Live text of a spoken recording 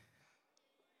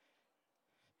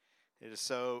It is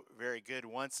so very good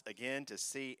once again to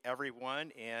see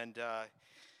everyone, and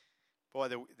boy,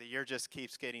 the year just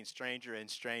keeps getting stranger and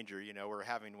stranger. You know, we're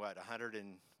having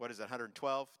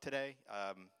 112 today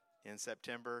in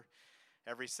September.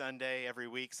 Every Sunday, every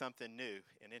week, something new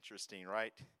and interesting,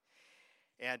 right?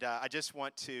 And I just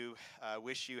want to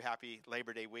wish you happy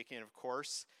Labor Day weekend, of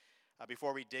course.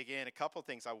 Before we dig in, a couple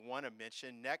things I want to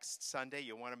mention. Next Sunday,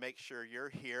 you want to make sure you're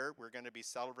here. We're going to be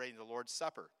celebrating the Lord's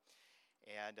Supper.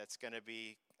 And it's going to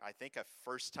be, I think, a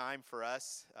first time for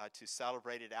us to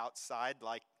celebrate it outside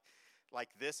like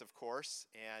this, of course.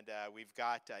 And we've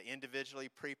got individually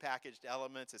prepackaged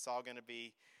elements. It's all going to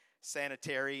be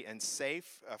sanitary and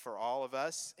safe for all of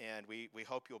us. And we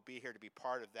hope you'll be here to be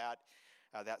part of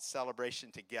that celebration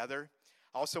together.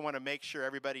 I also want to make sure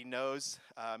everybody knows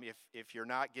if you're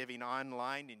not giving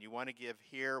online and you want to give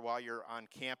here while you're on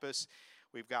campus,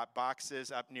 we've got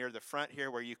boxes up near the front here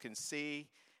where you can see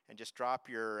and just drop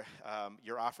your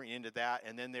offering into that.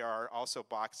 And then there are also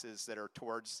boxes that are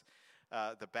towards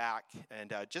the back.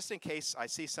 And just in case I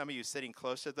see some of you sitting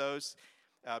close to those,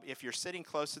 if you're sitting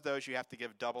close to those, you have to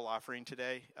give double offering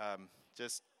today.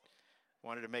 Just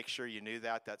wanted to make sure you knew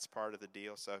that. That's part of the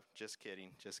deal. So just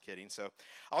kidding. So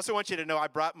I also want you to know I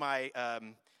brought my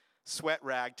sweat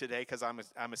rag today because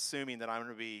I'm assuming that I'm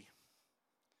going to be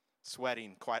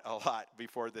sweating quite a lot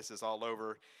before this is all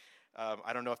over.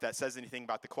 I don't know if that says anything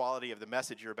about the quality of the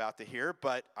message you're about to hear,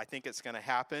 but I think it's going to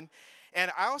happen. And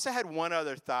I also had one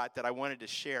other thought that I wanted to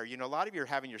share. You know, a lot of you are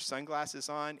having your sunglasses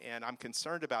on, and I'm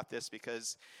concerned about this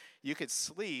because you could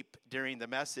sleep during the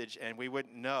message and we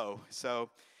wouldn't know. So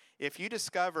if you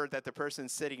discover that the person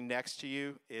sitting next to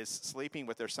you is sleeping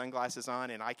with their sunglasses on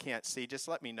and I can't see, just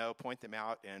let me know, point them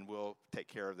out, and we'll take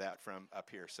care of that from up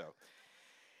here. So,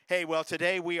 hey, well,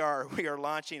 today we are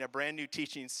launching a brand new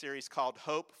teaching series called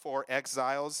Hope for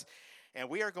Exiles, and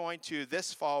we are going to,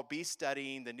 this fall, be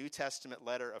studying the New Testament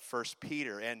letter of 1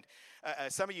 Peter. And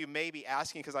some of you may be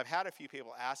asking, because I've had a few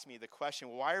people ask me the question,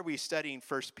 why are we studying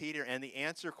 1 Peter? And the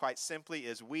answer, quite simply,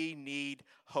 is we need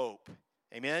hope.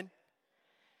 Amen?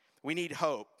 We need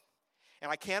hope. And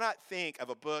I cannot think of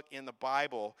a book in the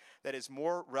Bible that is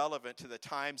more relevant to the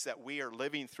times that we are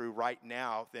living through right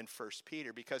now than 1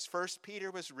 Peter. Because 1 Peter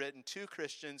was written to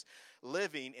Christians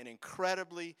living in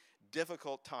incredibly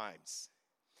difficult times.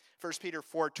 1 Peter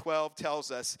 4:12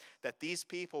 tells us that these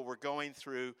people were going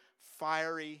through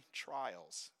fiery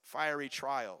trials.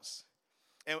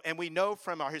 And we know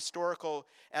from our historical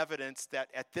evidence that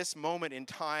at this moment in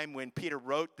time when Peter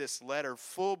wrote this letter,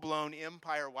 full-blown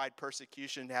empire-wide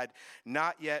persecution had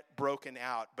not yet broken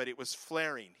out, but it was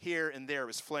flaring. Here and there it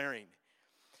was flaring.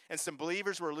 And some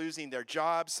believers were losing their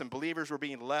jobs. Some believers were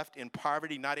being left in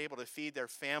poverty, not able to feed their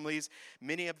families.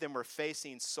 Many of them were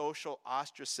facing social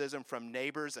ostracism from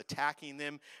neighbors attacking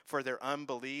them for their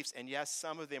unbeliefs. And yes,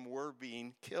 some of them were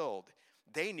being killed.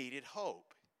 They needed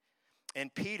hope.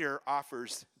 And Peter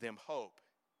offers them hope.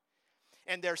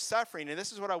 And their suffering, and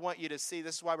this is what I want you to see,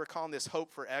 this is why we're calling this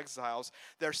Hope for Exiles.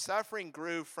 Their suffering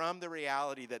grew from the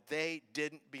reality that they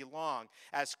didn't belong.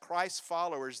 As Christ's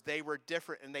followers, they were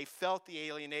different, and they felt the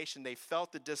alienation, they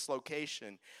felt the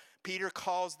dislocation. Peter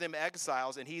calls them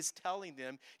exiles, and he's telling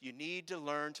them, you need to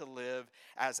learn to live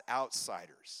as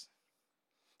outsiders.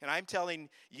 And I'm telling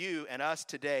you and us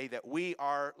today that we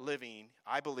are living,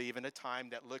 I believe, in a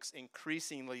time that looks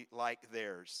increasingly like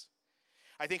theirs.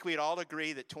 I think we'd all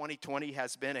agree that 2020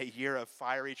 has been a year of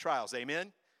fiery trials.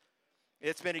 Amen?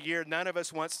 It's been a year none of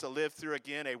us wants to live through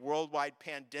again. A worldwide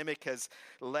pandemic has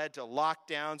led to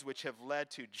lockdowns, which have led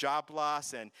to job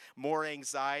loss and more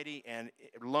anxiety and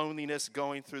loneliness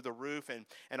going through the roof.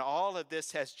 And all of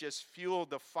this has just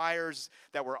fueled the fires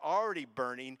that were already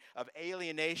burning of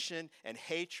alienation and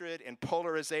hatred and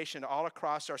polarization all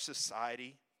across our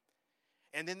society.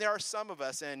 And then there are some of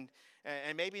us, and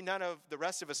maybe none of the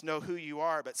rest of us know who you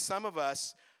are, but some of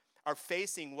us are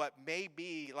facing what may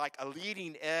be like a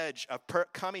leading edge of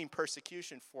coming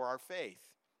persecution for our faith.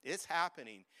 It's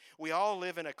happening. We all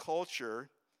live in a culture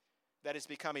that is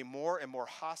becoming more and more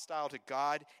hostile to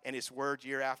God and His Word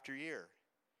year after year.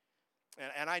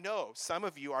 And I know some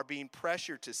of you are being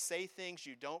pressured to say things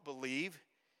you don't believe.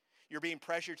 You're being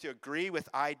pressured to agree with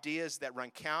ideas that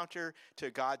run counter to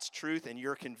God's truth and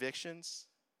your convictions.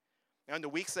 Now, in the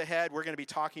weeks ahead, we're going to be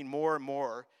talking more and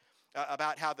more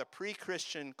about how the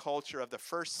pre-Christian culture of the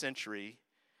first century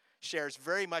shares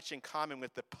very much in common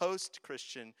with the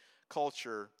post-Christian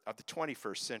culture of the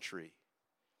 21st century.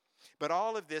 But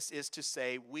all of this is to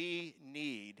say we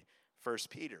need 1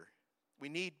 Peter. We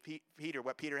need Peter,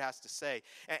 what Peter has to say.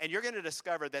 And you're going to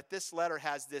discover that this letter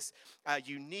has this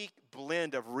unique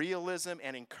blend of realism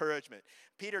and encouragement.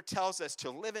 Peter tells us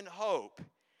to live in hope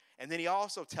And then he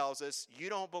also tells us, you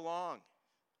don't belong.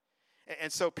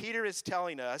 And so Peter is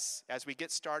telling us, as we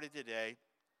get started today,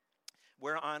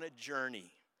 we're on a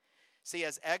journey. See,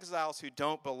 as exiles who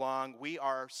don't belong, we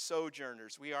are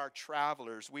sojourners, we are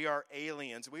travelers, we are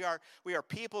aliens, we are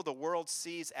people the world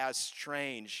sees as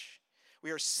strange. We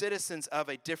are citizens of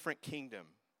a different kingdom.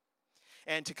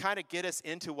 And to kind of get us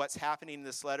into what's happening in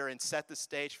this letter and set the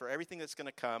stage for everything that's going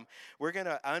to come, we're going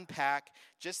to unpack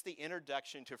just the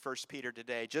introduction to 1 Peter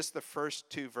today, just the first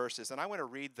 2 verses. And I want to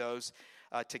read those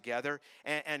together.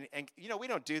 And you know, we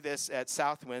don't do this at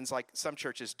Southwinds like some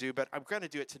churches do, but I'm going to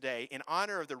do it today in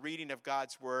honor of the reading of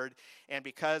God's word. And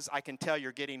because I can tell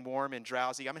you're getting warm and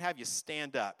drowsy, I'm going to have you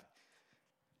stand up.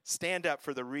 Stand up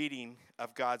for the reading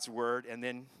of God's word, and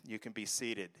then you can be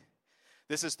seated.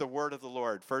 This is the word of the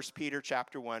Lord. 1 Peter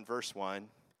chapter 1, verse 1.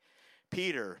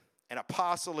 Peter, an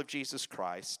apostle of Jesus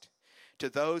Christ, to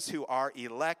those who are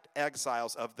elect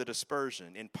exiles of the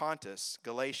dispersion in Pontus,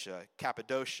 Galatia,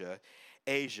 Cappadocia,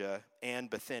 Asia, and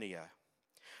Bithynia,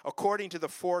 according to the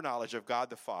foreknowledge of God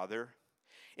the Father,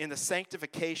 in the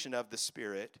sanctification of the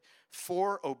Spirit,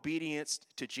 for obedience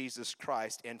to Jesus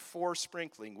Christ, and for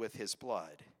sprinkling with his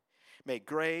blood. May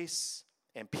grace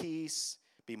and peace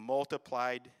be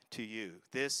multiplied to you.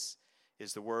 This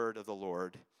is the word of the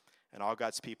Lord. And all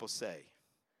God's people say,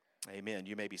 amen.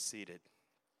 You may be seated.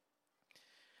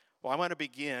 Well, I want to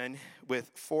begin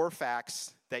with 4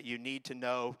 facts that you need to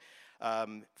know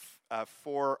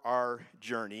for our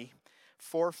journey.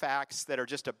 4 facts that are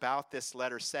just about this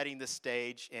letter, setting the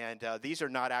stage. And these are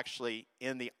not actually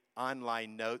in the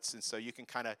online notes, and so you can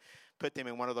kind of put them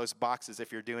in one of those boxes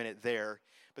if you're doing it there.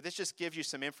 But this just gives you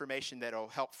some information that will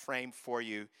help frame for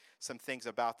you some things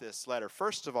about this letter.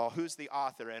 First of all, who's the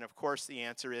author? And of course the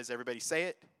answer is, everybody say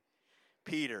it,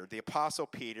 Peter, the Apostle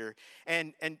Peter.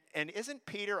 And isn't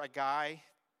Peter a guy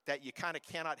that you kind of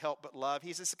cannot help but love?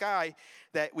 He's this guy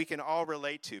that we can all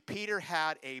relate to. Peter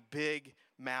had a big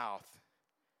mouth.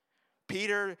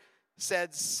 Peter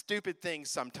said stupid things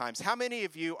sometimes. How many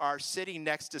of you are sitting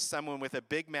next to someone with a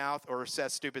big mouth or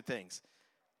says stupid things?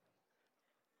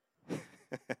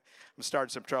 I'm starting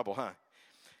some trouble, huh?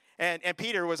 And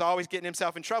Peter was always getting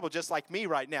himself in trouble, just like me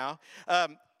right now.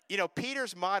 You know,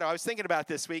 Peter's motto, I was thinking about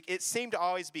this week, it seemed to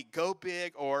always be go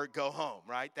big or go home,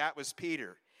 right? That was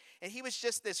Peter. And he was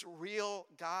just this real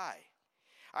guy.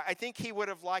 I think he would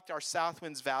have liked our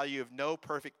Southwinds value of no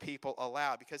perfect people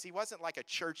allowed, because he wasn't like a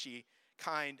churchy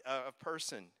kind of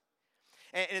person.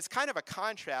 And it's kind of a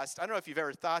contrast. I don't know if you've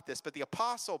ever thought this, but the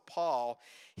Apostle Paul,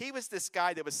 he was this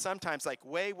guy that was sometimes like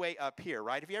way, way up here,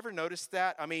 right? Have you ever noticed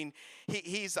that? I mean,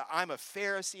 I'm a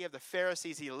Pharisee of the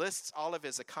Pharisees. He lists all of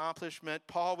his accomplishment.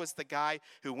 Paul was the guy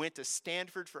who went to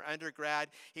Stanford for undergrad.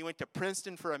 He went to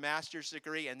Princeton for a master's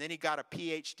degree, and then he got a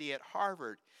PhD at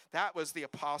Harvard. That was the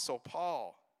Apostle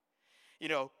Paul. You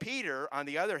know, Peter, on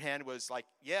the other hand, was like,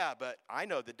 yeah, but I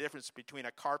know the difference between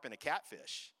a carp and a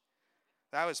catfish.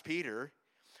 That was Peter.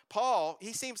 Paul,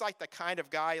 he seems like the kind of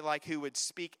guy like who would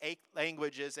speak 8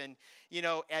 languages, and, you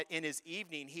know, in his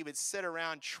evening, he would sit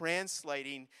around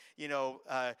translating,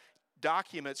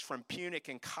 documents from Punic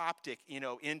and Coptic,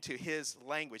 into his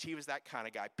language. He was that kind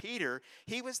of guy. Peter,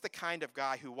 he was the kind of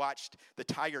guy who watched The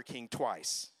Tiger King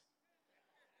twice.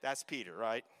 That's Peter,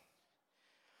 right?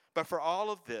 But for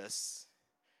all of this,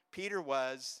 Peter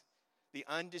was the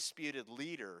undisputed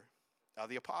leader of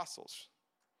the apostles.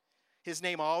 His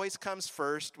name always comes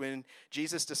first when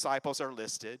Jesus' disciples are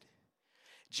listed.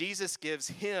 Jesus gives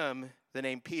him the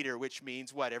name Peter, which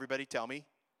means what? Everybody tell me.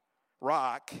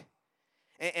 Rock.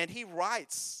 And he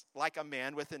writes like a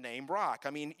man with the name Rock. I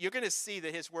mean, you're going to see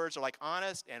that his words are like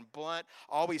honest and blunt,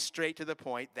 always straight to the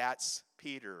point. That's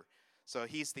Peter. So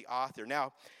he's the author.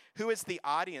 Now, who is the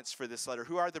audience for this letter?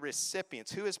 Who are the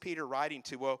recipients? Who is Peter writing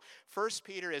to? Well, 1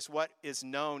 Peter is what is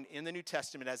known in the New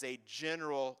Testament as a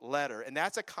general letter. And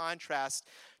that's a contrast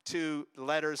to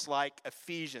letters like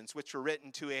Ephesians, which were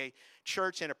written to a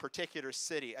church in a particular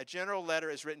city. A general letter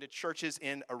is written to churches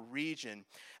in a region.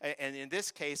 And in this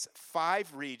case,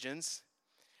 5 regions.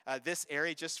 This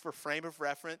area, just for frame of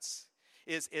reference,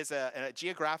 is a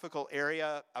geographical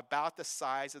area about the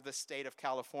size of the state of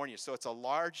California. So it's a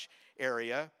large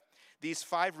area. These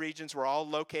 5 regions were all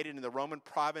located in the Roman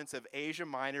province of Asia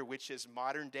Minor, which is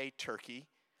modern-day Turkey.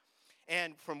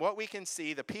 And from what we can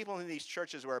see, the people in these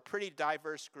churches were a pretty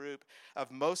diverse group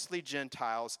of mostly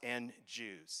Gentiles and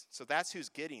Jews. So that's who's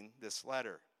getting this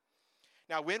letter.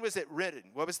 Now, when was it written?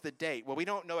 What was the date? Well, we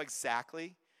don't know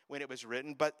exactly when it was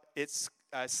written, but it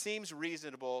seems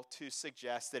reasonable to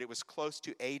suggest that it was close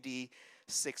to AD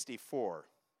 64.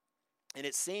 And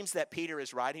it seems that Peter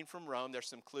is writing from Rome. There's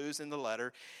some clues in the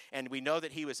letter. And we know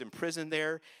that he was imprisoned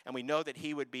there. And we know that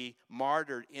he would be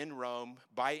martyred in Rome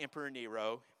by Emperor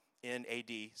Nero in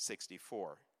AD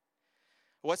 64.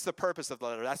 What's the purpose of the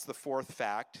letter? That's the fourth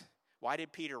fact. Why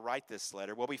did Peter write this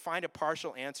letter? Well, we find a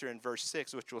partial answer in verse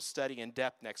 6, which we'll study in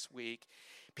depth next week.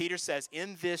 Peter says,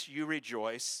 "In this you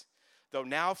rejoice, though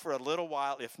now for a little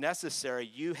while, if necessary,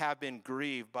 you have been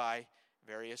grieved by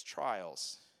various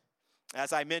trials."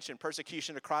 As I mentioned,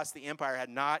 persecution across the empire had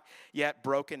not yet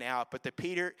broken out, but the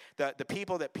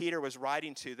people that Peter was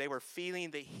writing to, they were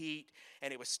feeling the heat,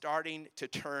 and it was starting to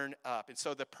turn up. And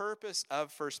so the purpose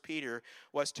of 1 Peter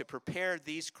was to prepare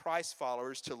these Christ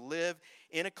followers to live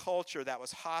in a culture that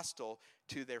was hostile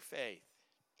to their faith.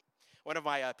 One of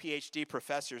my PhD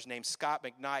professors named Scott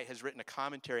McKnight has written a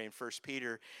commentary in 1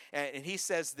 Peter, and he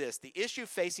says this: "The issue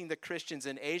facing the Christians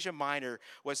in Asia Minor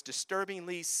was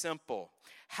disturbingly simple.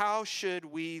 How should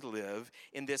we live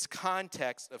in this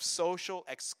context of social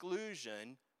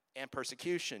exclusion and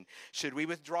persecution? Should we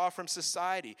withdraw from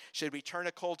society? Should we turn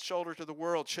a cold shoulder to the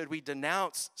world? Should we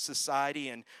denounce society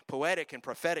in poetic and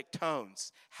prophetic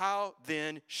tones? How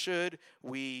then should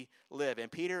we live?"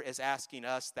 And Peter is asking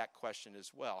us that question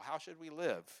as well. How should we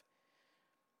live?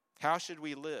 How should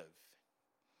we live?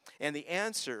 And the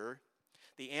answer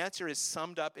is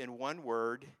summed up in one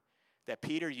word that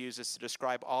Peter uses to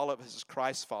describe all of his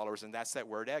Christ followers, and that's that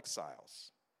word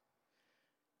exiles.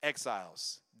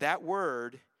 Exiles. That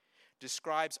word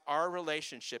describes our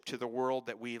relationship to the world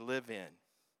that we live in.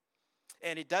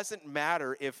 And it doesn't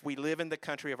matter if we live in the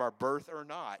country of our birth or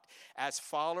not. As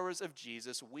followers of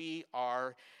Jesus, we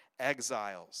are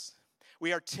exiles.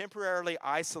 We are temporarily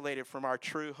isolated from our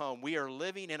true home. We are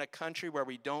living in a country where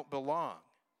we don't belong.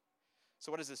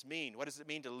 So what does this mean? What does it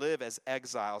mean to live as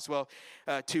exiles? Well,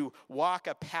 to walk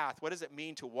a path. What does it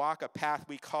mean to walk a path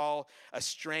we call a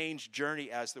strange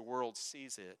journey as the world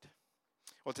sees it?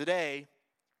 Well, today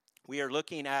we are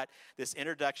looking at this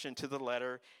introduction to the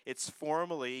letter. It's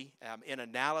formally an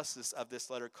analysis of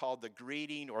this letter called the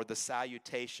greeting or the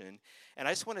salutation. And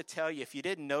I just want to tell you, if you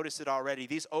didn't notice it already,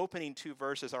 these opening two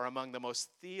verses are among the most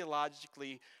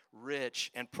theologically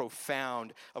rich and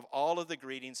profound of all of the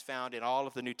greetings found in all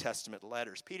of the New Testament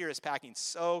letters. Peter is packing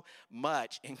so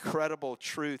much incredible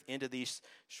truth into these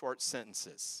short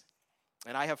sentences.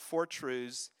 And I have four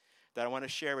truths that I want to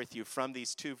share with you from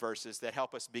these two verses that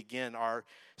help us begin our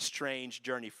strange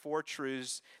journey. Four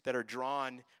truths that are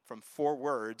drawn from four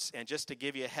words. And just to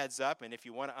give you a heads up, and if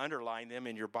you want to underline them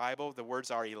in your Bible, the words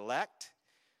are elect,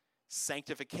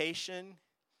 sanctification,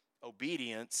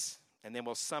 obedience, and then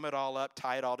we'll sum it all up,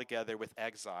 tie it all together with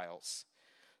exiles.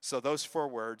 So those four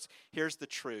words, here's the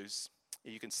truths.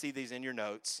 You can see these in your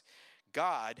notes.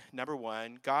 God, number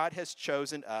one, God has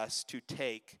chosen us to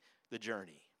take the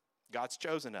journey. God's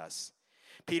chosen us.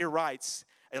 Peter writes,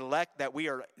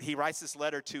 he writes this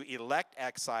letter to elect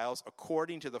exiles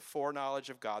according to the foreknowledge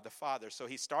of God the Father. So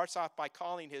he starts off by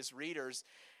calling his readers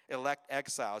elect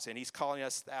exiles, and he's calling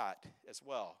us that as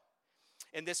well.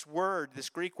 And this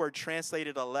Greek word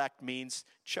translated elect means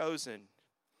chosen.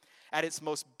 At its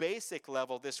most basic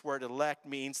level, this word elect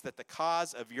means that the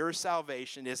cause of your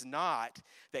salvation is not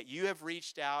that you have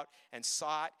reached out and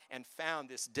sought and found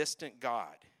this distant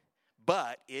God,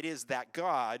 but it is that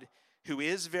God who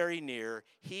is very near,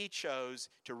 he chose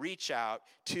to reach out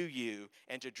to you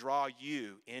and to draw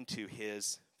you into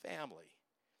his family.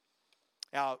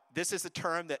 Now, this is a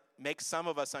term that makes some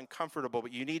of us uncomfortable,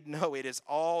 but you need to know it is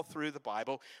all through the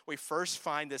Bible. We first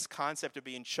find this concept of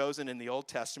being chosen in the Old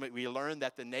Testament. We learn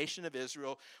that the nation of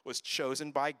Israel was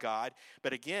chosen by God,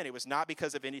 but again, it was not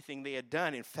because of anything they had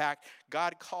done. In fact,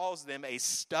 God calls them a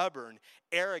stubborn,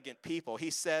 arrogant people. He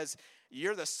says,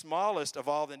 you're the smallest of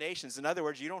all the nations. In other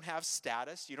words, you don't have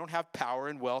status, you don't have power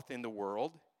and wealth in the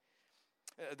world.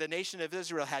 The nation of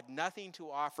Israel had nothing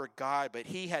to offer God, but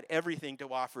he had everything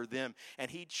to offer them. And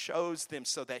he chose them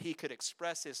so that he could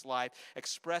express his life,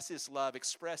 express his love,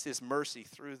 express his mercy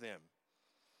through them.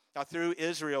 Now, through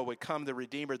Israel would come the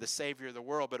Redeemer, the Savior of the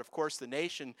world. But, of course, the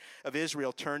nation of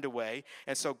Israel turned away.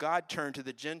 And so God turned to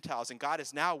the Gentiles. And God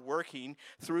is now working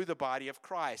through the body of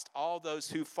Christ. All those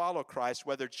who follow Christ,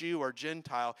 whether Jew or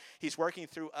Gentile, he's working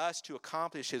through us to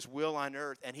accomplish his will on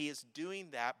earth. And he is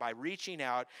doing that by reaching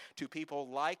out to people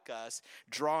like us,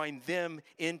 drawing them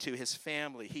into his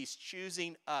family. He's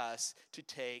choosing us to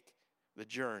take the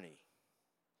journey.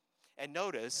 And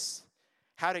notice,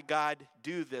 how did God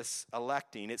do this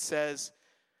electing? It says,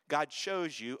 God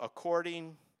chose you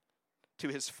according to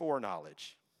his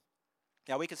foreknowledge.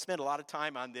 Now, we could spend a lot of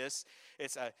time on this.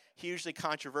 It's a hugely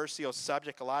controversial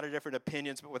subject, a lot of different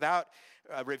opinions, but without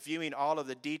reviewing all of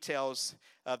the details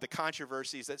of the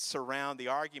controversies that surround the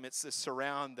arguments that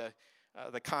surround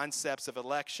the concepts of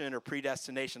election or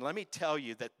predestination, let me tell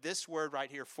you that this word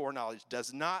right here, foreknowledge,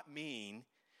 does not mean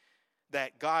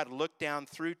that God looked down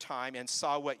through time and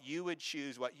saw what you would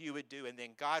choose, what you would do, and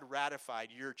then God ratified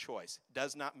your choice.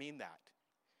 Does not mean that.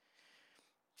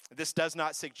 This does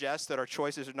not suggest that our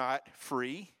choices are not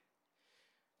free.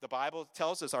 The Bible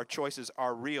tells us our choices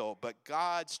are real, but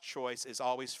God's choice is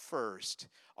always first,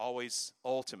 always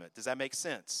ultimate. Does that make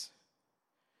sense?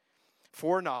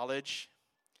 Foreknowledge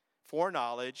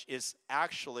is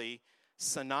actually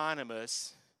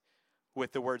synonymous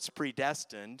with the words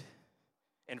predestined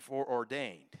and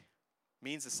foreordained.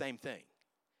 Means the same thing.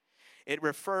 It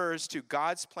refers to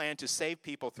God's plan to save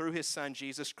people through his son,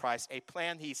 Jesus Christ, a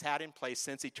plan he's had in place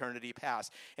since eternity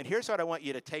past. And here's what I want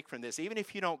you to take from this. Even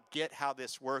if you don't get how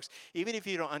this works, even if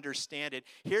you don't understand it,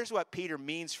 here's what Peter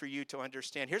means for you to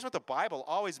understand. Here's what the Bible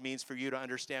always means for you to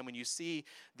understand when you see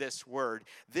this word.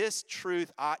 This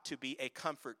truth ought to be a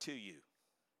comfort to you.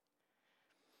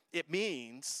 It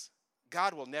means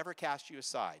God will never cast you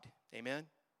aside. Amen?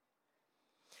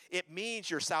 It means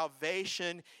your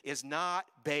salvation is not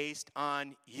based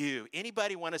on you.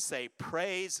 Anybody want to say,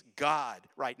 praise God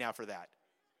right now for that?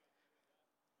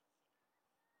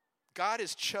 God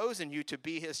has chosen you to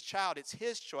be his child. It's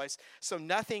his choice, so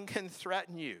nothing can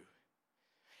threaten you.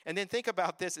 And then think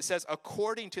about this. It says,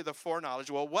 according to the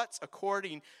foreknowledge. Well, what's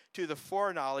according to the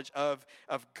foreknowledge of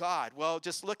God? Well,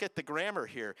 just look at the grammar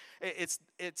here. It's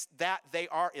that they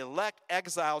are elect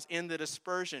exiles in the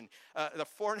dispersion. The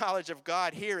foreknowledge of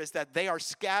God here is that they are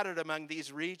scattered among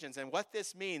these regions. And what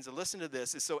this means, and listen to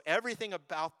this, is so everything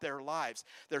about their lives,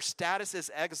 their status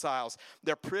as exiles,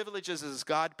 their privileges as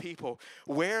God people,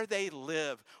 where they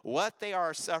live, what they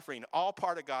are suffering, all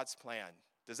part of God's plan.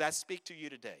 Does that speak to you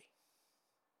today?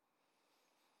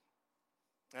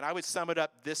 And I would sum it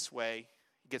up this way.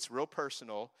 It gets real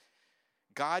personal.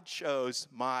 God chose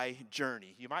my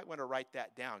journey. You might want to write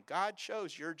that down. God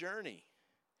chose your journey.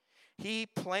 He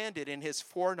planned it in his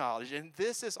foreknowledge. And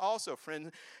this is also,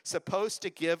 friends, supposed to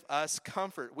give us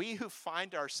comfort. We who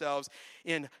find ourselves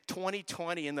in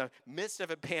 2020 in the midst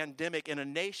of a pandemic, in a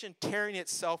nation tearing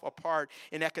itself apart,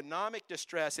 in economic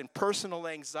distress, in personal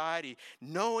anxiety,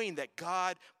 knowing that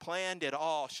God planned it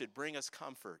all should bring us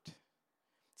comfort.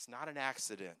 It's not an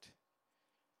accident.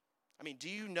 I mean, do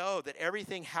you know that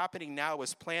everything happening now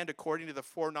was planned according to the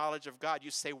foreknowledge of God?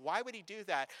 You say, why would he do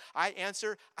that? I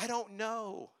answer, I don't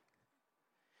know.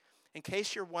 In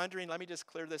case you're wondering, let me just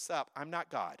clear this up. I'm not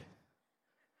God.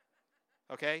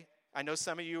 Okay? I know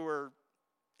some of you are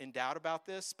in doubt about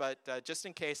this, but just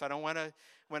in case, I don't want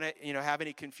to have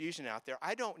any confusion out there.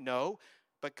 I don't know,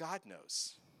 but God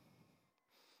knows.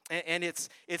 And it's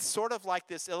sort of like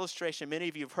this illustration many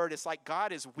of you have heard. It's like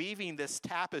God is weaving this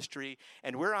tapestry,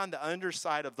 and we're on the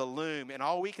underside of the loom, and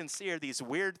all we can see are these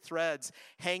weird threads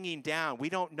hanging down. We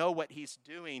don't know what he's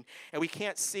doing, and we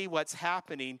can't see what's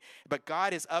happening, but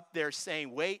God is up there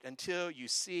saying, wait until you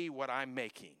see what I'm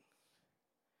making.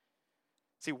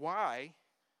 See, why?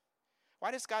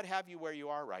 Why does God have you where you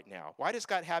are right now? Why does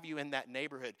God have you in that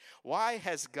neighborhood? Why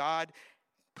has God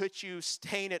put you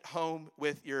staying at home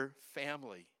with your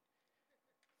family?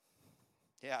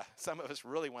 Yeah, some of us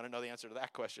really want to know the answer to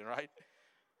that question, right?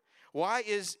 Why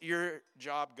is your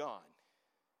job gone?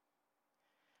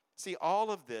 See,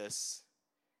 all of this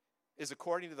is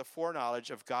according to the foreknowledge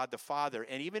of God the Father.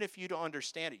 And even if you don't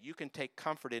understand it, you can take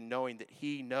comfort in knowing that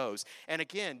he knows. And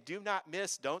again,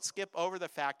 don't skip over the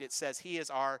fact it says he is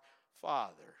our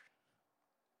Father,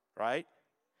 right?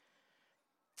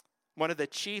 One of the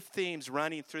chief themes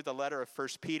running through the letter of 1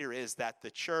 Peter is that the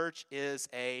church is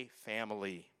a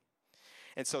family.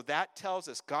 And so that tells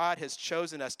us God has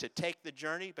chosen us to take the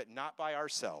journey, but not by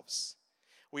ourselves.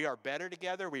 We are better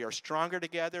together. We are stronger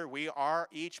together. We are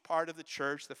each part of the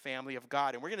church, the family of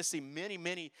God. And we're going to see many,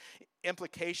 many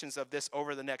implications of this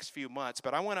over the next few months.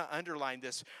 But I want to underline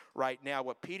this right now.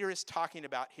 What Peter is talking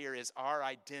about here is our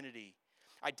identity.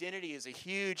 Identity is a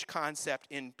huge concept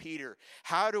in Peter.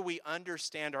 How do we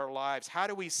understand our lives? How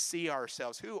do we see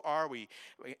ourselves? Who are we?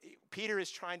 Peter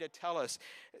is trying to tell us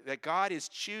that God is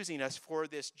choosing us for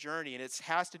this journey, and it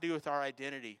has to do with our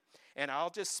identity. And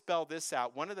I'll just spell this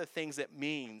out. One of the things it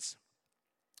means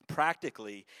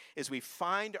practically is we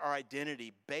find our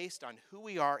identity based on who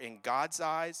we are in God's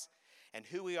eyes and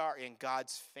who we are in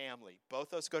God's family. Both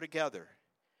those go together.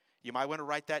 You might want to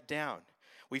write that down.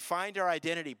 We find our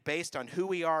identity based on who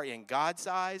we are in God's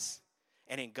eyes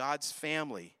and in God's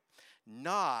family,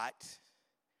 not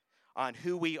on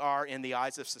who we are in the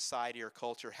eyes of society or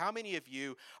culture? How many of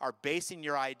you are basing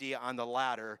your idea on the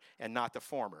latter and not the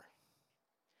former?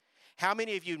 How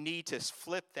many of you need to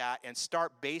flip that and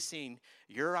start basing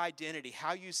your identity,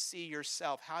 how you see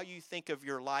yourself, how you think of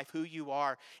your life, who you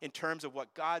are, in terms of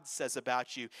what God says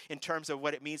about you, in terms of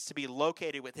what it means to be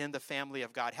located within the family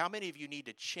of God? How many of you need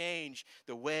to change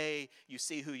the way you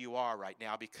see who you are right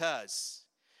now, because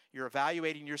you're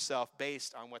evaluating yourself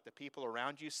based on what the people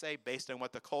around you say, based on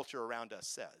what the culture around us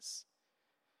says?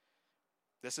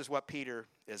 This is what Peter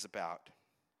is about.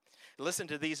 Listen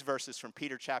to these verses from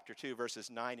Peter chapter 2,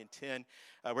 verses 9 and 10.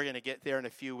 We're going to get there in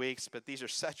a few weeks, but these are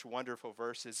such wonderful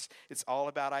verses. It's all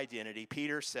about identity.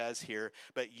 Peter says here,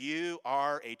 but you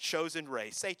are a chosen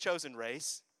race. Say chosen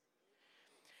race.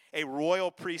 A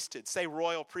royal priesthood. Say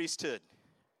royal priesthood.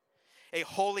 A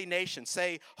holy nation.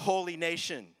 Say holy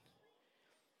nation.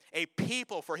 A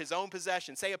people for his own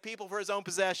possession. Say a people for his own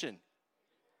possession.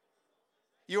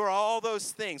 You are all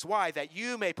those things. Why? That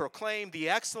you may proclaim the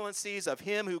excellencies of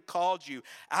him who called you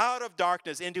out of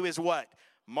darkness into his what?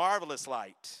 Marvelous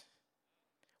light.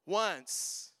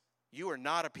 Once you were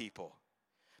not a people,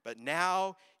 but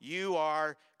now you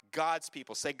are God's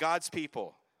people. Say God's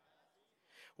people.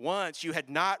 Once you had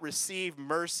not received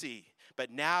mercy,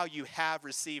 but now you have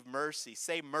received mercy.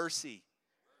 Say mercy.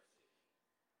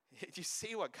 Do you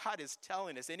see what God is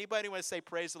telling us? Anybody want to say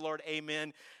praise the Lord,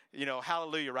 amen,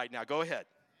 hallelujah right now? Go ahead.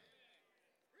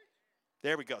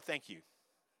 There we go. Thank you.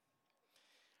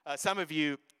 Some of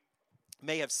you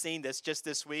may have seen this just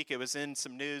this week. It was in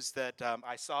some news that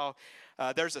I saw.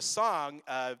 There's a song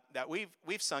that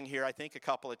we've sung here, I think, a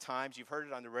couple of times. You've heard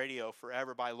it on the radio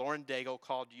forever, by Lauren Daigle,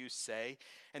 called You Say.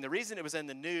 And the reason it was in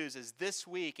the news is this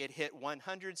week it hit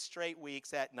 100 straight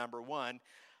weeks at number 1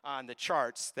 on the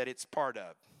charts that it's part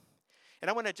of. And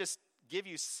I want to just give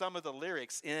you some of the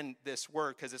lyrics in this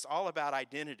word, because it's all about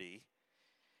identity.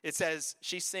 It says,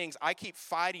 she sings, I keep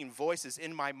fighting voices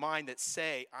in my mind that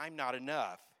say I'm not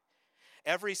enough.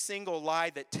 Every single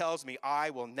lie that tells me I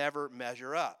will never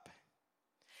measure up.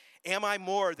 Am I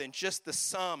more than just the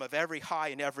sum of every high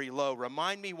and every low?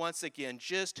 Remind me once again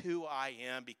just who I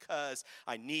am, because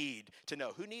I need to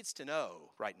know. Who needs to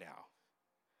know right now?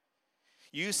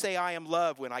 You say I am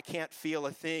loved when I can't feel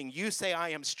a thing. You say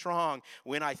I am strong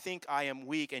when I think I am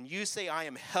weak. And you say I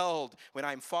am held when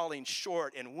I'm falling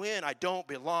short. And when I don't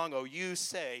belong, oh, you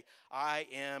say I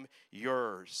am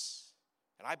yours.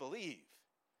 And I believe.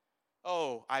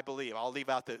 Oh, I believe. I'll leave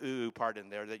out the ooh part in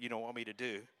there that you don't want me to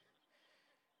do.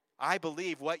 I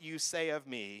believe what you say of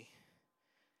me.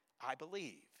 I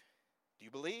believe. Do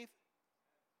you believe?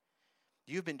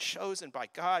 You've been chosen by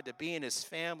God to be in his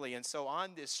family. And so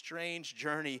on this strange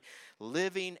journey,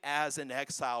 living as an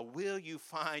exile, will you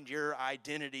find your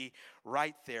identity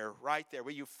right there, right there?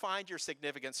 Will you find your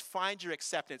significance, find your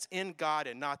acceptance in God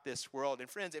and not this world? And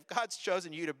friends, if God's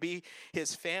chosen you to be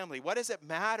his family, what does it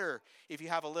matter if you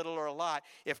have a little or a lot?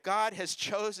 If God has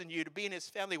chosen you to be in his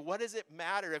family, what does it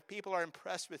matter if people are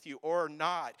impressed with you or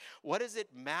not? What does it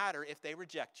matter if they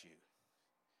reject you?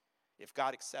 If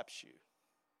God accepts you?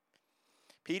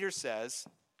 Peter says,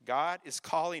 God is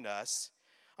calling us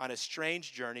on a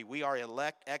strange journey. We are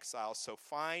elect exiles, so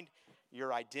find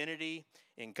your identity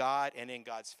in God and in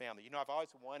God's family. You know, I've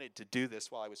always wanted to do this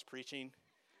while I was preaching.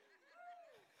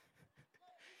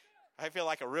 I feel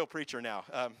like a real preacher now.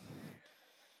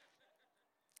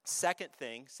 Second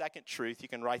truth, you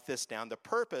can write this down. The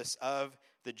purpose of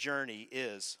the journey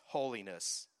is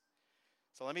holiness.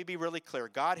 So let me be really clear.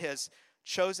 God has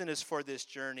chosen us for this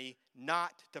journey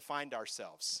not to find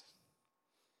ourselves.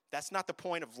 That's not the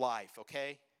point of life,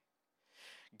 okay?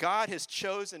 God has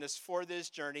chosen us for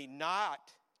this journey not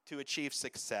to achieve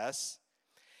success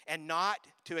and not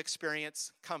to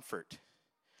experience comfort.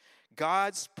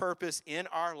 God's purpose in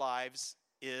our lives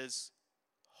is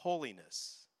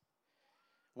holiness.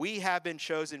 We have been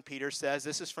chosen, Peter says,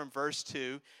 this is from verse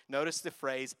 2. Notice the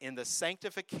phrase, in the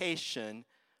sanctification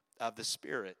of the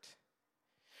Spirit.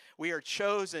 We are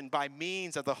chosen by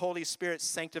means of the Holy Spirit's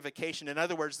sanctification. In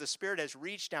other words, the Spirit has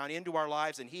reached down into our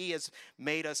lives and he has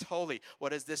made us holy.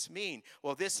 What does this mean?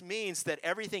 Well, this means that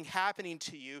everything happening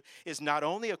to you is not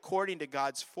only according to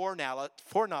God's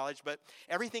foreknowledge, but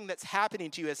everything that's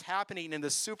happening to you is happening in the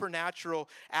supernatural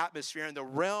atmosphere, in the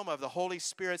realm of the Holy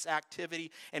Spirit's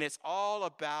activity, and it's all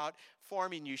about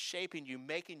forming you, shaping you,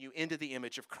 making you into the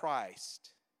image of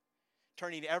Christ.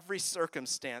 Turning every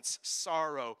circumstance,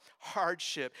 sorrow,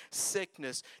 hardship,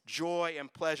 sickness, joy,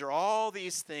 and pleasure, all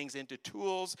these things into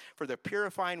tools for the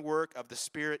purifying work of the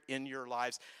Spirit in your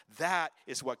lives. That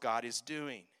is what God is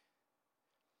doing.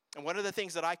 And one of the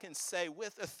things that I can say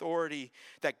with authority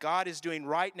that God is doing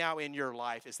right now in your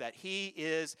life is that he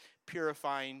is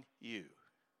purifying you.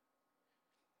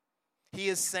 He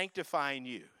is sanctifying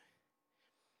you.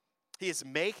 He is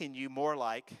making you more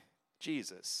like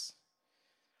Jesus.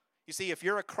 You see, if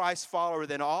you're a Christ follower,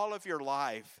 then all of your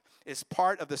life is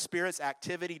part of the Spirit's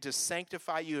activity to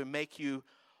sanctify you and make you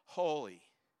holy.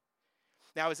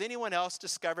 Now, has anyone else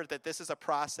discovered that this is a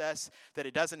process, that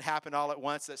it doesn't happen all at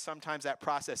once, that sometimes that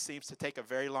process seems to take a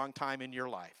very long time in your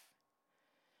life?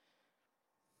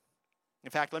 In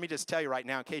fact, let me just tell you right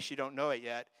now, in case you don't know it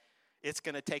yet, it's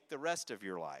going to take the rest of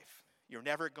your life. You're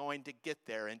never going to get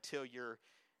there until you're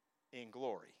in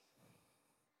glory.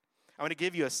 I want to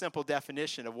give you a simple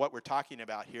definition of what we're talking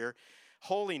about here.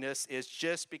 Holiness is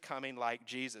just becoming like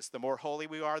Jesus. The more holy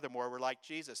we are, the more we're like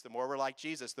Jesus. The more we're like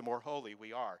Jesus, the more holy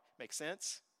we are. Make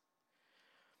sense?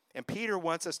 And Peter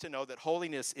wants us to know that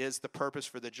holiness is the purpose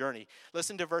for the journey.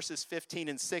 Listen to verses 15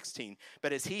 and 16.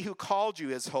 But as he who called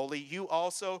you is holy, you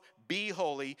also be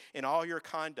holy in all your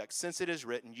conduct, since it is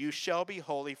written, you shall be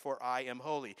holy, for I am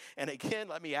holy. And again,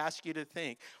 let me ask you to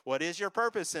think, what is your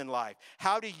purpose in life?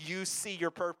 How do you see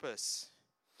your purpose?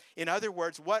 In other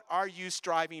words, what are you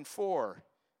striving for?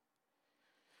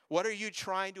 What are you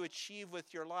trying to achieve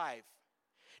with your life?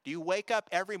 Do you wake up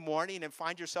every morning and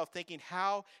find yourself thinking,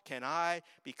 how can I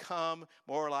become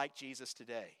more like Jesus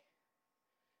today?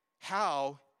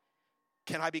 How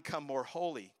can I become more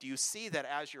holy? Do you see that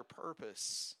as your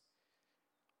purpose?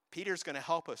 Peter's going to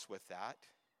help us with that.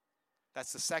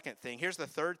 That's the second thing. Here's the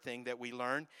third thing that we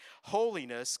learn.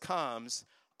 Holiness comes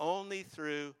only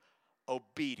through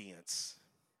obedience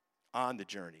on the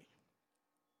journey.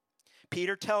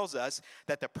 Peter tells us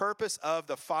that the purpose of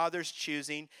the Father's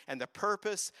choosing and the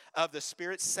purpose of the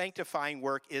Spirit's sanctifying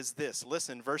work is this.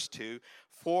 Listen, verse 2,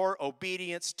 for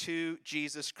obedience to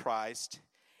Jesus Christ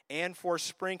and for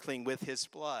sprinkling with his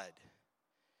blood.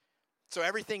 So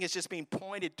everything is just being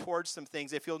pointed towards some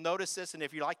things. If you'll notice this, and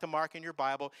if you like to mark in your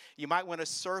Bible, you might want to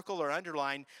circle or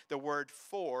underline the word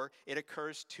for. It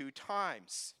occurs 2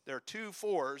 times. There are 2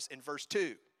 fors in verse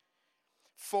 2.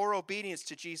 For obedience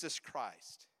to Jesus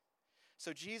Christ.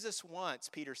 So Jesus wants,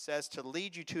 Peter says, to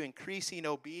lead you to increasing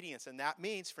obedience. And that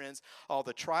means, friends, all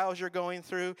the trials you're going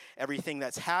through, everything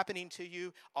that's happening to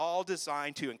you, all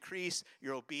designed to increase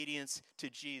your obedience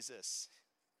to Jesus.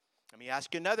 Let me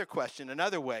ask you another question,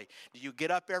 another way. Do you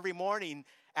get up every morning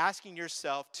asking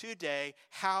yourself, today,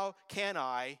 how can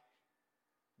I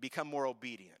become more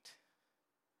obedient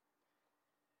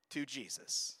to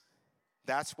Jesus?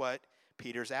 That's what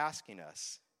Peter's asking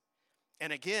us.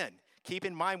 And again, keep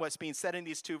in mind what's being said in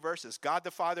these 2 verses. God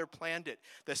the Father planned it.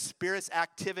 The Spirit's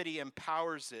activity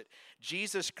empowers it.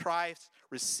 Jesus Christ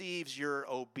receives your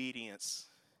obedience.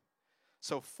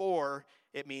 So for,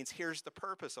 it means here's the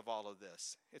purpose of all of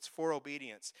this. It's for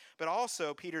obedience. But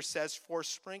also, Peter says, for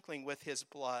sprinkling with his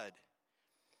blood.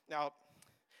 Now,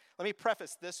 let me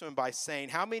preface this one by saying,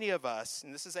 how many of us,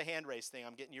 and this is a hand raise thing,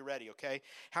 I'm getting you ready, okay?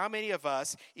 How many of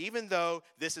us, even though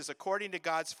this is according to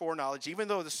God's foreknowledge, even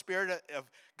though the Spirit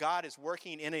of God is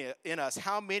working in us,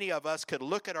 how many of us could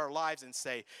look at our lives and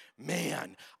say,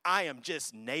 man, I am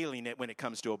just nailing it when it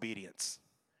comes to obedience?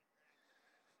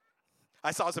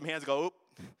 I saw some hands go, oop,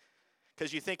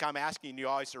 because you think I'm asking you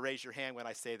always to raise your hand when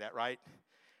I say that, right?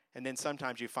 And then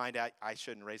sometimes you find out I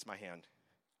shouldn't raise my hand.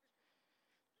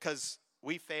 Because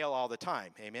we fail all the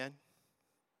time, amen?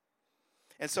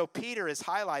 And so Peter is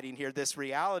highlighting here this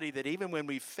reality that even when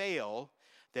we fail,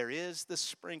 there is the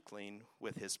sprinkling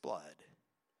with his blood.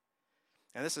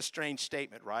 And this is a strange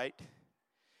statement, right?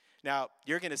 Now,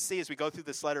 you're going to see as we go through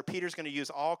this letter, Peter's going to use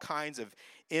all kinds of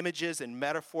images and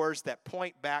metaphors that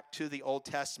point back to the Old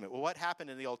Testament. Well, what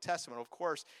happened in the Old Testament? Of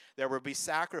course, there would be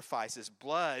sacrifices.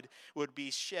 Blood would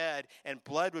be shed, and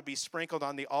blood would be sprinkled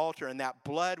on the altar, and that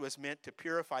blood was meant to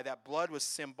purify. That blood was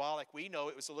symbolic. We know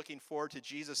it was looking forward to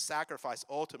Jesus' sacrifice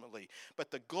ultimately. But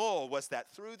the goal was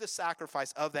that through the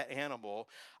sacrifice of that animal,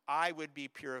 I would be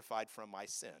purified from my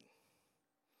sin.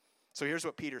 So here's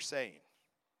what Peter's saying.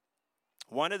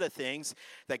 One of the things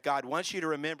that God wants you to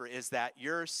remember is that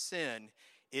your sin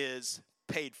is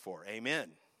paid for. Amen.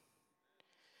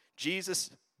 Jesus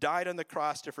died on the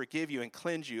cross to forgive you and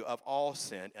cleanse you of all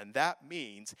sin. And that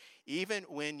means even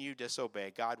when you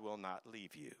disobey, God will not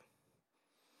leave you.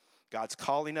 God's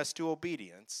calling us to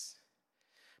obedience,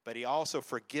 but he also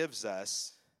forgives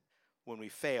us when we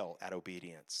fail at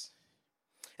obedience.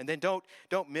 And then don't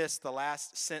miss the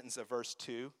last sentence of verse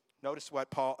 2. Notice what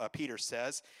Peter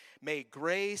says. May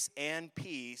grace and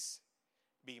peace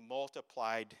be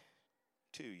multiplied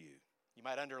to you. You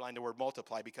might underline the word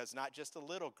multiply because not just a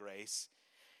little grace,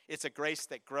 It's a grace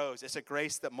that grows. It's a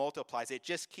grace that multiplies. It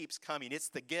just keeps coming. It's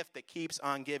the gift that keeps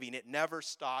on giving. It never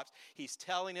stops. He's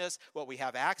telling us what we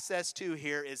have access to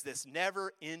here is this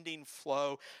never-ending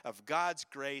flow of God's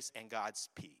grace and God's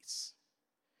peace.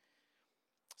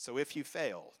 So if you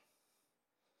fail,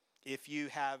 if you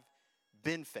have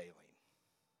been failing,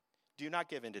 do not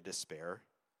give in to despair.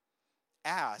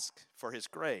 Ask for his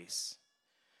grace.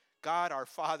 God, our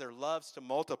Father, loves to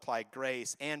multiply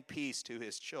grace and peace to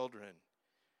his children.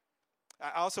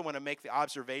 I also want to make the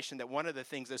observation that one of the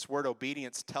things this word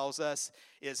obedience tells us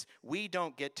is we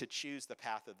don't get to choose the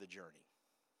path of the journey.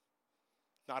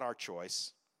 Not our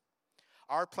choice.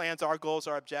 Our plans, our goals,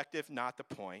 our objective, not the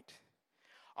point.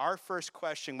 Our first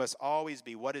question must always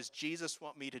be, what does Jesus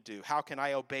want me to do? How can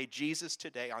I obey Jesus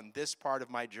today on this part of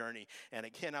my journey? And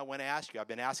again, I want to ask you, I've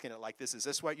been asking it like this. Is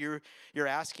this what you're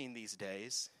asking these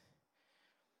days?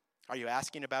 Are you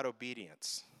asking about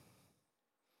obedience?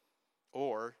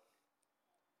 Or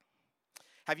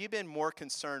have you been more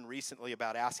concerned recently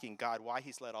about asking God why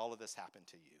he's let all of this happen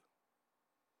to you?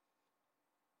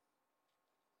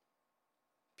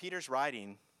 Peter's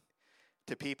writing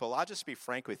to people, I'll just be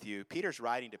frank with you, Peter's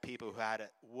writing to people who had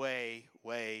it way,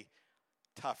 way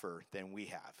tougher than we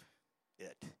have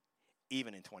it,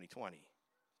 even in 2020.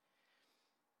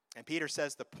 And Peter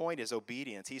says the point is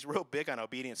obedience. He's real big on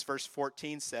obedience. Verse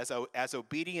 14 says, as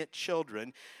obedient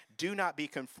children, do not be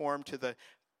conformed to the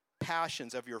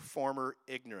passions of your former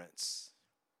ignorance.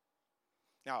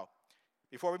 Now,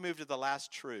 before we move to the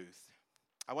last truth,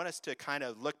 I want us to kind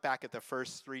of look back at the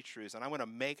first three truths, and I want to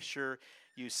make sure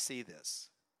you see this.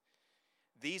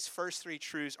 These first three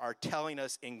truths are telling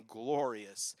us in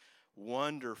glorious,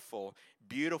 wonderful,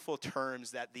 beautiful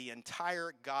terms that the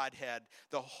entire Godhead,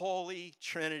 the Holy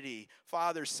Trinity,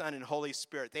 Father, Son, and Holy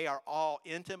Spirit, they are all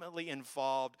intimately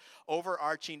involved,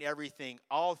 overarching everything,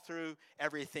 all through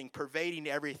everything, pervading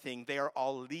everything. They are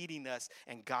all leading us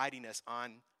and guiding us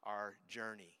on our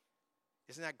journey.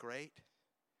 Isn't that great?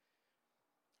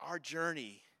 Our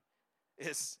journey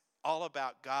is all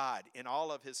about God in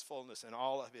all of his fullness and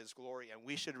all of his glory. And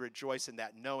we should rejoice in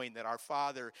that, knowing that our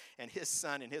Father and his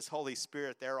Son and his Holy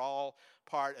Spirit, they're all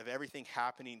part of everything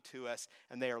happening to us,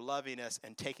 and they are loving us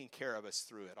and taking care of us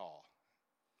through it all.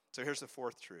 So here's the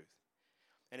fourth truth.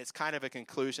 And it's kind of a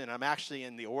conclusion. I'm actually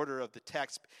in the order of the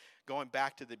text going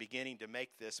back to the beginning to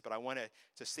make this, but I want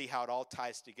to see how it all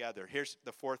ties together. Here's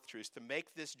the fourth truth. To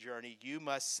make this journey, you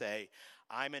must say,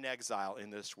 I'm an exile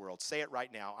in this world. Say it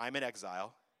right now. I'm an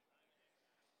exile.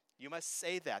 You must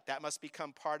say that. That must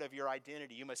become part of your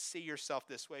identity. You must see yourself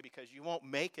this way because you won't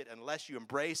make it unless you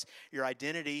embrace your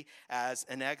identity as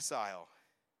an exile.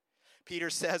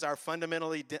 Peter says our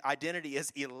fundamental identity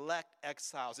is elect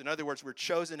exiles. In other words, we're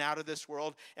chosen out of this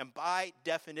world, and by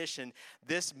definition,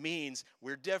 this means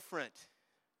we're different.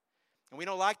 And we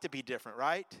don't like to be different,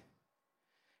 right?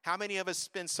 How many of us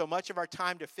spend so much of our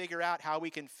time to figure out how we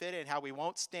can fit in, how we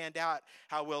won't stand out,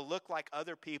 how we'll look like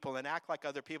other people and act like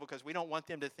other people because we don't want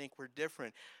them to think we're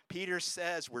different? Peter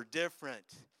says we're different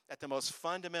at the most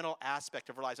fundamental aspect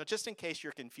of our lives. Now, just in case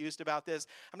you're confused about this,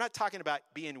 I'm not talking about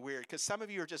being weird because some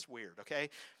of you are just weird, okay?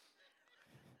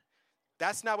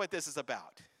 That's not what this is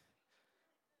about.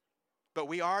 But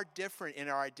we are different in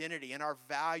our identity, in our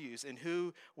values, in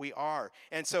who we are.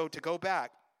 And so to go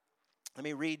back, let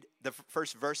me read the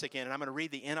first verse again, and I'm going to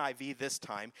read the NIV this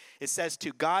time. It says,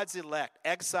 to God's elect,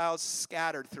 exiles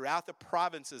scattered throughout the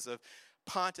provinces of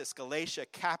Pontus, Galatia,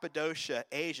 Cappadocia,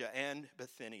 Asia, and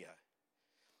Bithynia.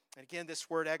 And again, this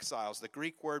word exiles, the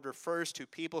Greek word refers to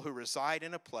people who reside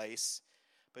in a place,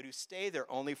 but who stay there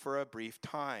only for a brief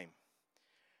time.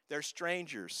 They're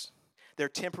strangers. They're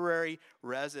temporary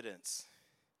residents.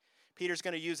 Peter's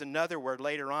going to use another word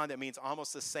later on that means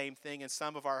almost the same thing. In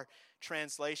some of our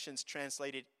translations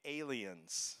translated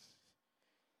aliens.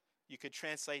 You could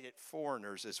translate it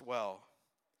foreigners as well.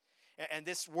 And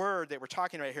this word that we're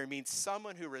talking about here means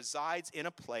someone who resides in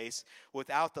a place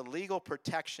without the legal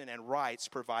protection and rights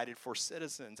provided for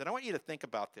citizens. And I want you to think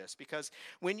about this because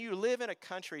when you live in a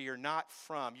country you're not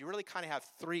from, you really kind of have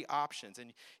three options.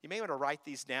 And you may want to write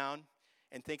these down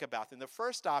and think about them. The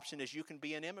first option is you can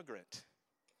be an immigrant.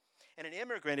 And an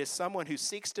immigrant is someone who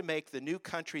seeks to make the new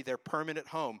country their permanent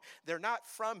home. They're not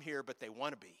from here, but they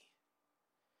want to be.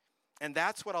 And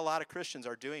that's what a lot of Christians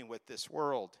are doing with this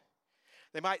world.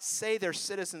 They might say they're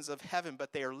citizens of heaven,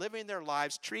 but they are living their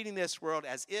lives treating this world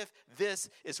as if this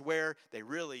is where they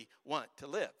really want to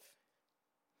live.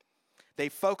 They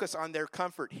focus on their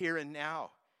comfort here and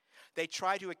now. They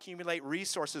try to accumulate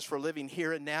resources for living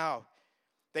here and now.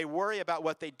 They worry about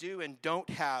what they do and don't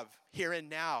have here and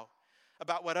now,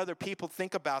 about what other people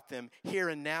think about them here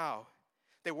and now.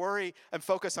 They worry and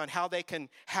focus on how they can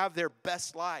have their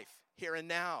best life here and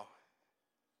now.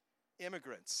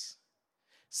 Immigrants.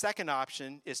 Second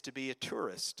option is to be a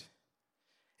tourist.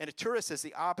 And a tourist is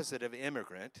the opposite of an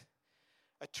immigrant.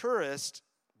 A tourist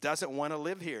doesn't want to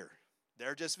live here.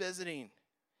 They're just visiting.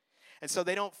 And so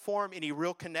they don't form any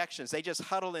real connections. They just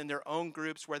huddle in their own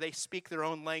groups where they speak their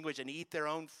own language and eat their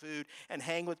own food and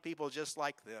hang with people just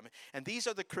like them. And these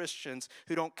are the Christians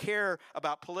who don't care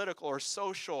about political or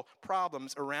social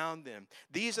problems around them.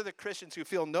 These are the Christians who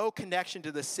feel no connection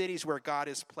to the cities where God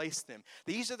has placed them.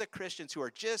 These are the Christians who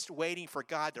are just waiting for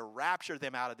God to rapture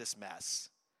them out of this mess.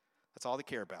 That's all they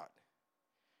care about.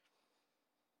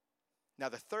 Now,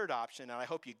 the third option, and I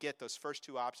hope you get those first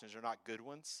two options are not good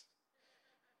ones.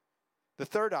 The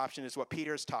third option is what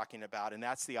Peter is talking about, and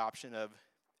that's the option of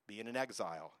being an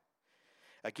exile.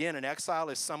 Again, an exile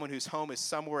is someone whose home is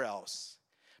somewhere else.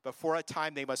 But for a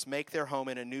time, they must make their home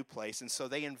in a new place, and so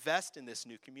they invest in this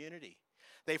new community.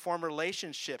 They form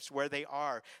relationships where they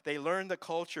are. They learn the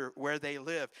culture where they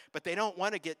live. But they don't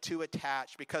want to get too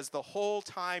attached because the whole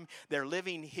time they're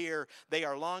living here, they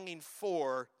are longing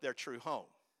for their true home.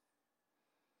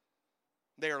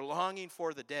 They are longing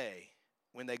for the day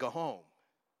when they go home.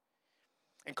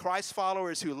 And Christ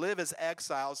followers who live as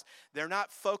exiles, they're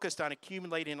not focused on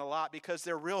accumulating a lot because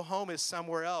their real home is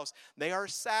somewhere else. They are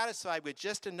satisfied with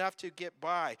just enough to get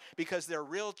by because their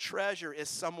real treasure is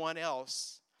someone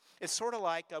else. It's sort of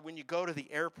like when you go to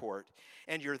the airport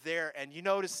and you're there and you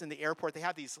notice in the airport they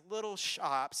have these little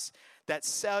shops that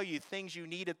sell you things you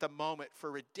need at the moment for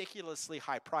ridiculously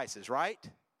high prices, right?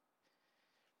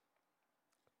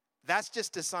 That's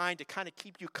just designed to kind of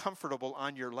keep you comfortable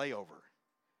on your layover.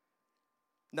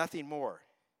 Nothing more.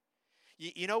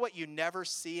 You know what you never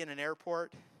see in an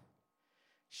airport?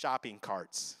 Shopping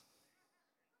carts.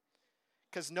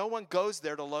 Because no one goes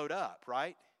there to load up,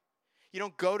 right? You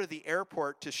don't go to the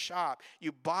airport to shop.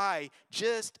 You buy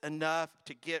just enough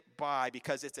to get by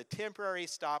because it's a temporary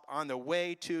stop on the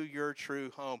way to your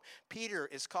true home. Peter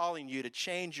is calling you to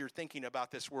change your thinking about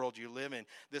this world you live in.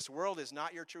 This world is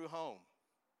not your true home.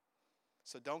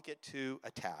 So don't get too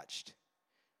attached.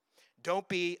 Don't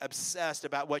be obsessed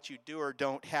about what you do or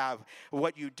don't have,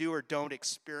 what you do or don't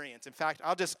experience. In fact,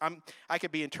 I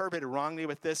could be interpreted wrongly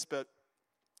with this, but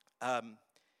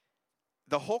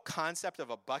the whole concept of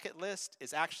a bucket list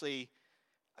is actually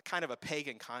a kind of a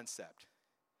pagan concept.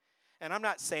 And I'm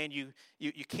not saying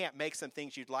you can't make some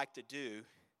things you'd like to do,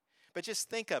 but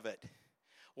just think of it.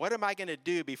 What am I going to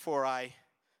do before I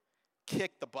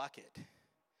kick the bucket?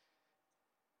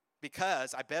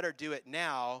 Because I better do it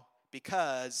now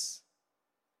because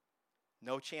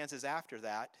no chances after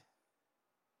that.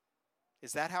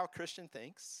 Is that how a Christian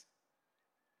thinks?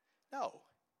 No.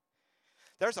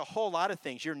 There's a whole lot of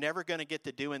things you're never going to get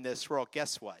to do in this world.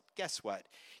 Guess what?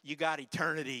 You got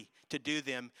eternity to do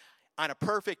them on a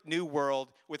perfect new world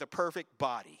with a perfect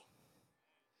body.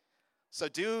 So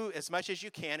do as much as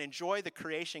you can. Enjoy the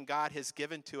creation God has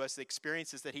given to us, the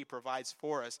experiences that he provides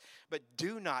for us. But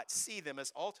do not see them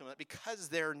as ultimate because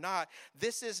they're not.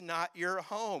 This is not your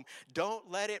home.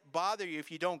 Don't let it bother you if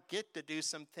you don't get to do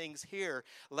some things here.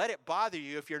 Let it bother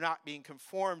you if you're not being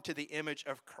conformed to the image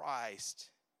of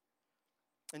Christ.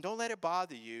 And don't let it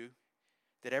bother you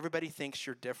that everybody thinks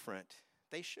you're different.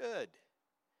 They should.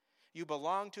 You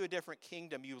belong to a different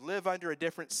kingdom. You live under a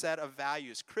different set of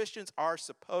values. Christians are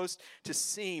supposed to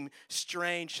seem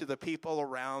strange to the people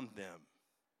around them.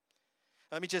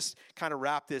 Let me just kind of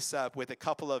wrap this up with a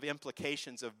couple of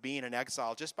implications of being an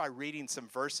exile, just by reading some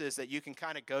verses that you can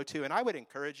kind of go to. And I would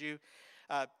encourage you,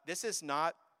 this is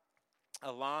not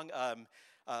a long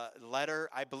letter.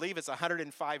 I believe it's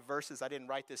 105 verses. I didn't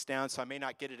write this down, so I may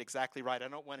not get it exactly right. I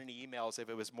don't want any emails if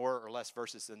it was more or less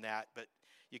verses than that, but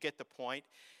you get the point.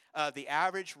 The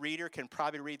average reader can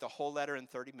probably read the whole letter in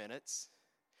 30 minutes.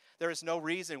 There is no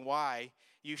reason why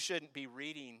you shouldn't be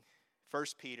reading 1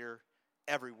 Peter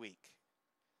every week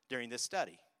during this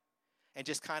study and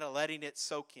just kind of letting it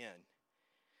soak in.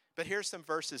 But here's some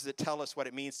verses that tell us what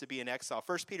it means to be an exile.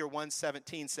 1 Peter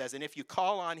 1:17 says, "And if you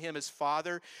call on him as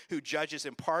Father who judges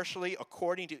impartially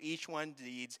according to each one's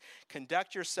deeds,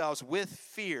 conduct yourselves with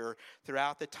fear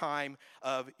throughout the time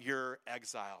of your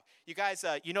exile." You guys,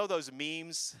 you know those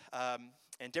memes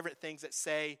and different things that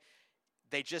say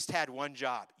they just had one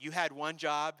job. You had one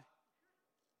job,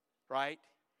 right?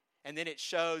 And then it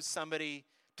shows somebody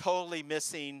totally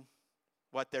missing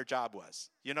what their job was.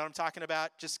 You know what I'm talking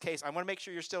about? Just in case. I want to make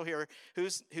sure you're still here.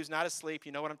 Who's not asleep?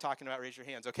 You know what I'm talking about? Raise your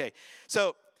hands. Okay.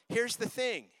 So here's the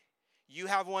thing. You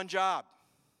have one job.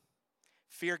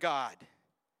 Fear God.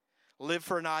 Live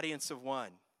for an audience of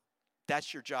one.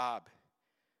 That's your job.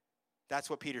 That's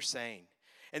what Peter's saying.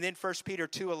 And then 1 Peter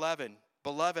 2:11,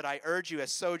 beloved, I urge you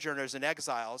as sojourners and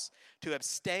exiles to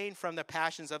abstain from the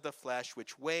passions of the flesh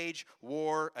which wage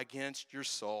war against your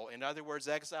soul. In other words,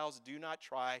 exiles do not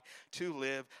try to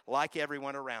live like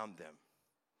everyone around them.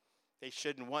 They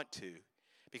shouldn't want to,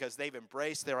 because they've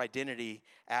embraced their identity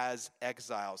as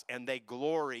exiles, and they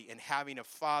glory in having a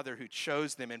Father who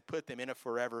chose them and put them in a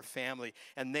forever family.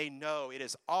 And they know it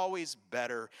is always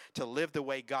better to live the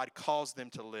way God calls them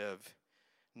to live,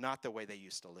 not the way they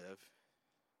used to live.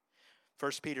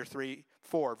 1 Peter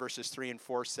 4, verses 3 and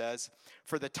 4 says,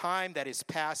 for the time that is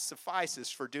past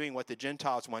suffices for doing what the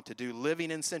Gentiles want to do,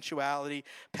 living in sensuality,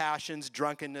 passions,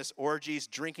 drunkenness, orgies,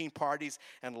 drinking parties,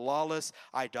 and lawless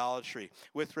idolatry.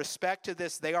 With respect to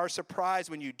this, they are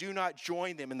surprised when you do not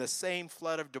join them in the same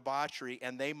flood of debauchery,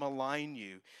 and they malign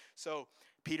you. So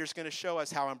Peter's going to show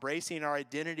us how embracing our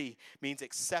identity means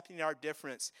accepting our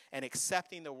difference and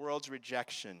accepting the world's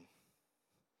rejection.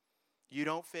 You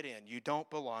don't fit in. You don't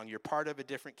belong. You're part of a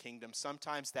different kingdom.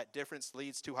 Sometimes that difference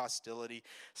leads to hostility,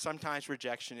 sometimes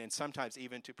rejection, and sometimes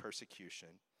even to persecution.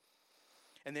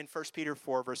 And then 1 Peter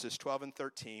 4, verses 12 and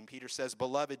 13, Peter says,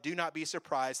 beloved, do not be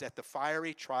surprised at the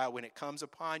fiery trial when it comes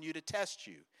upon you to test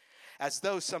you, as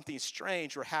though something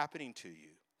strange were happening to you.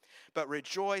 But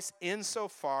rejoice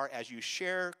insofar as you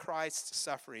share Christ's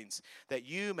sufferings, that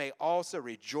you may also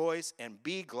rejoice and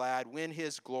be glad when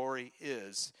his glory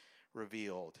is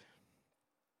revealed.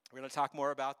 We're going to talk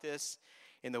more about this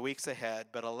in the weeks ahead,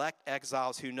 but elect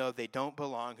exiles who know they don't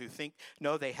belong, who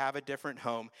know they have a different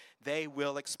home, they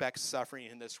will expect suffering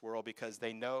in this world because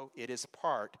they know it is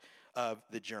part of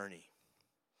the journey.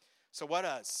 So what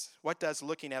does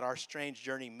looking at our strange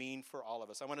journey mean for all of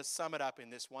us? I want to sum it up in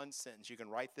this one sentence. You can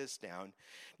write this down.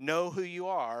 Know who you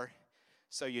are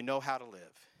so you know how to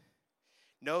live.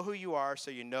 Know who you are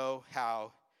so you know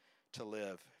how to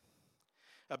live.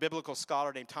 A biblical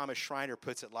scholar named Thomas Schreiner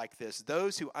puts it like this: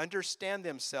 those who understand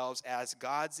themselves as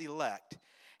God's elect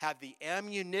have the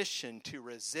ammunition to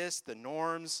resist the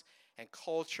norms and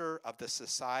culture of the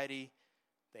society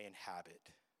they inhabit.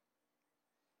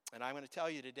 And I'm going to tell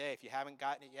you today, if you haven't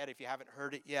gotten it yet, if you haven't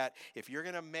heard it yet, if you're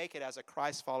going to make it as a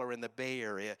Christ follower in the Bay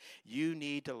Area, you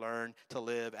need to learn to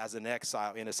live as an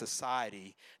exile in a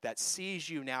society that sees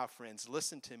you now, friends,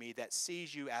 listen to me, that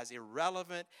sees you as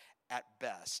irrelevant at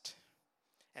best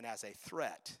and as a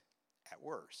threat at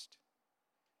worst.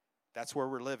 That's where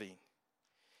we're living.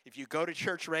 If you go to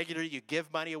church regularly, you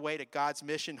give money away to God's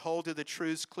mission, hold to the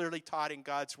truths clearly taught in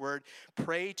God's word,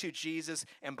 pray to Jesus,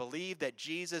 and believe that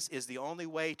Jesus is the only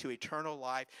way to eternal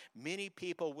life, many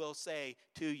people will say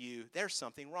to you, there's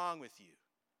something wrong with you.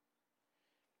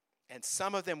 And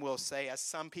some of them will say, as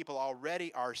some people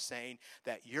already are saying,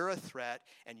 that you're a threat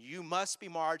and you must be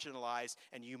marginalized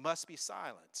and you must be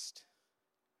silenced.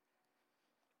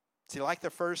 See, like the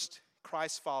first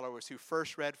Christ followers who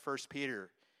first read 1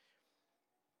 Peter,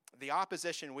 the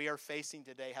opposition we are facing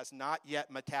today has not yet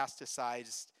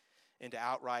metastasized into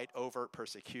outright overt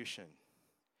persecution.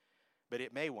 But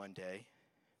it may one day.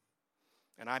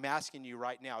 And I'm asking you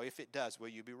right now, if it does, will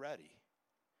you be ready?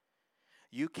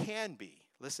 You can be,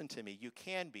 listen to me, you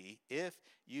can be if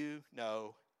you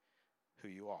know who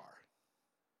you are.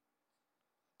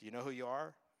 Do you know who you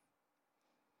are?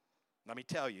 Let me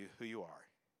tell you who you are.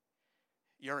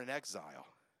 You're an exile,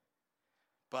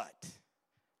 but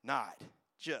not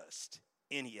just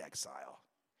any exile.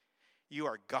 You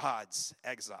are God's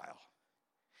exile.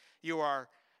 You are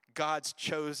God's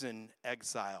chosen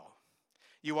exile.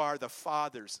 You are the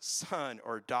Father's son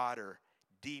or daughter,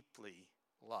 deeply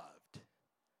loved.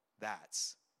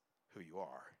 That's who you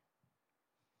are.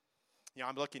 You know,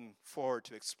 I'm looking forward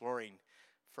to exploring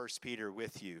 1 Peter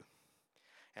with you,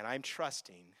 and I'm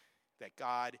trusting that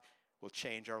God will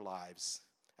change our lives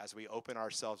as we open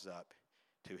ourselves up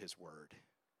to his word.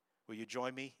 Will you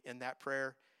join me in that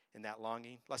prayer, in that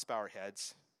longing? Let's bow our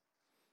heads.